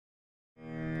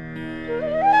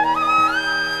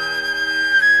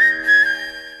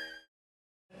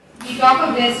talk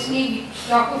of destiny, we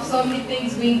talk of so many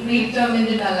things being predetermined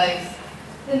in our lives.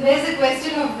 Then there's a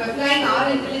question of applying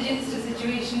our intelligence to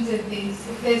situations and things.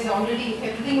 If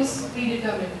everything was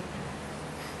predetermined.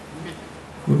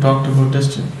 Who talked about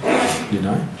destiny? Did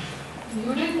I?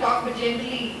 You didn't talk, but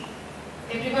generally,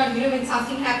 everyone, when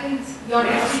something happens, you're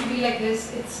destined to be like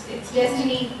this. It's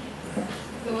destiny,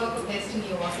 the work of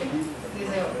destiny or whatever.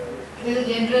 There's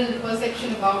a general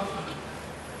perception about.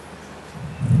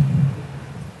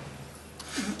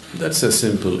 That's a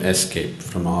simple escape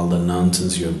from all the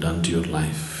nonsense you have done to your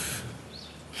life.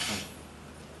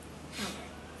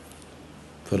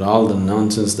 For all the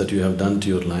nonsense that you have done to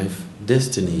your life,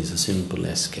 destiny is a simple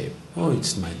escape. Oh,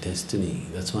 it's my destiny,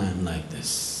 that's why I'm like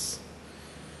this.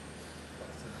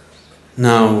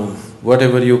 Now,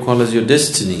 whatever you call as your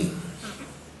destiny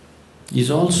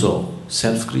is also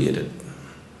self-created.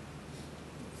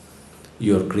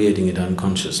 You're creating it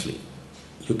unconsciously.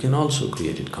 You can also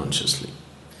create it consciously.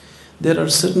 There are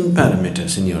certain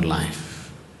parameters in your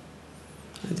life.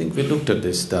 I think we looked at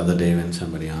this the other day when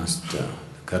somebody asked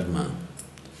karma.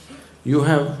 You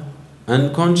have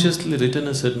unconsciously written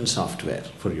a certain software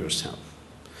for yourself.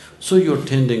 So you're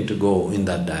tending to go in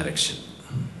that direction.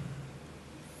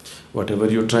 Whatever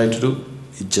you try to do,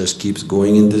 it just keeps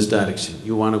going in this direction.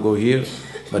 You want to go here,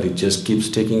 but it just keeps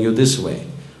taking you this way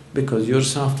because your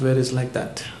software is like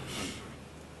that.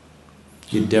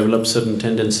 It develops certain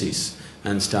tendencies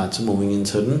and starts moving in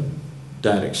certain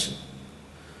direction.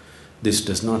 This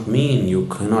does not mean you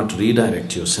cannot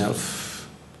redirect yourself.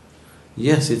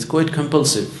 Yes, it's quite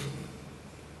compulsive.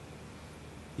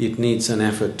 It needs an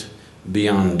effort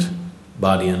beyond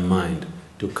body and mind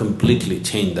to completely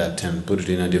change that and put it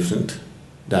in a different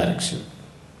direction.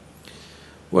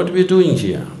 What we're doing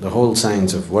here, the whole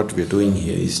science of what we're doing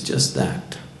here is just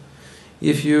that.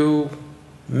 If you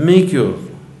make your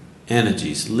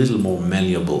energies little more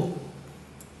malleable,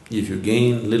 if you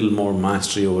gain little more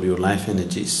mastery over your life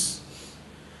energies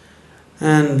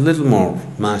and little more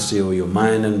mastery over your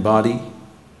mind and body,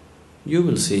 you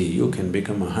will see you can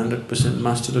become 100%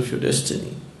 master of your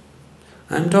destiny.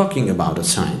 I'm talking about a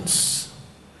science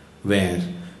where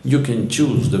you can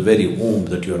choose the very womb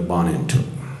that you are born into.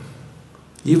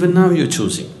 Even now you're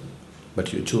choosing,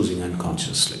 but you're choosing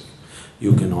unconsciously.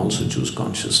 You can also choose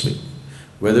consciously.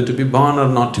 Whether to be born or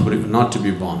not to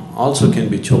be born also can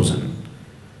be chosen.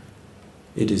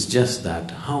 It is just that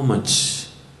how much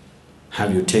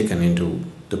have you taken into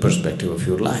the perspective of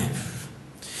your life.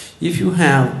 If you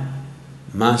have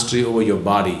mastery over your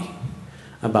body,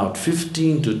 about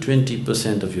 15 to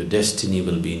 20% of your destiny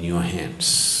will be in your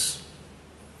hands.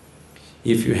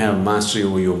 If you have mastery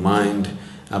over your mind,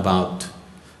 about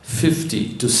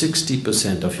 50 to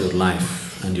 60% of your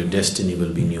life and your destiny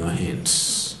will be in your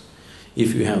hands.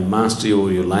 If you have mastery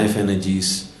over your life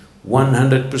energies,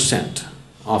 100%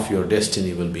 of your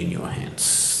destiny will be in your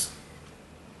hands.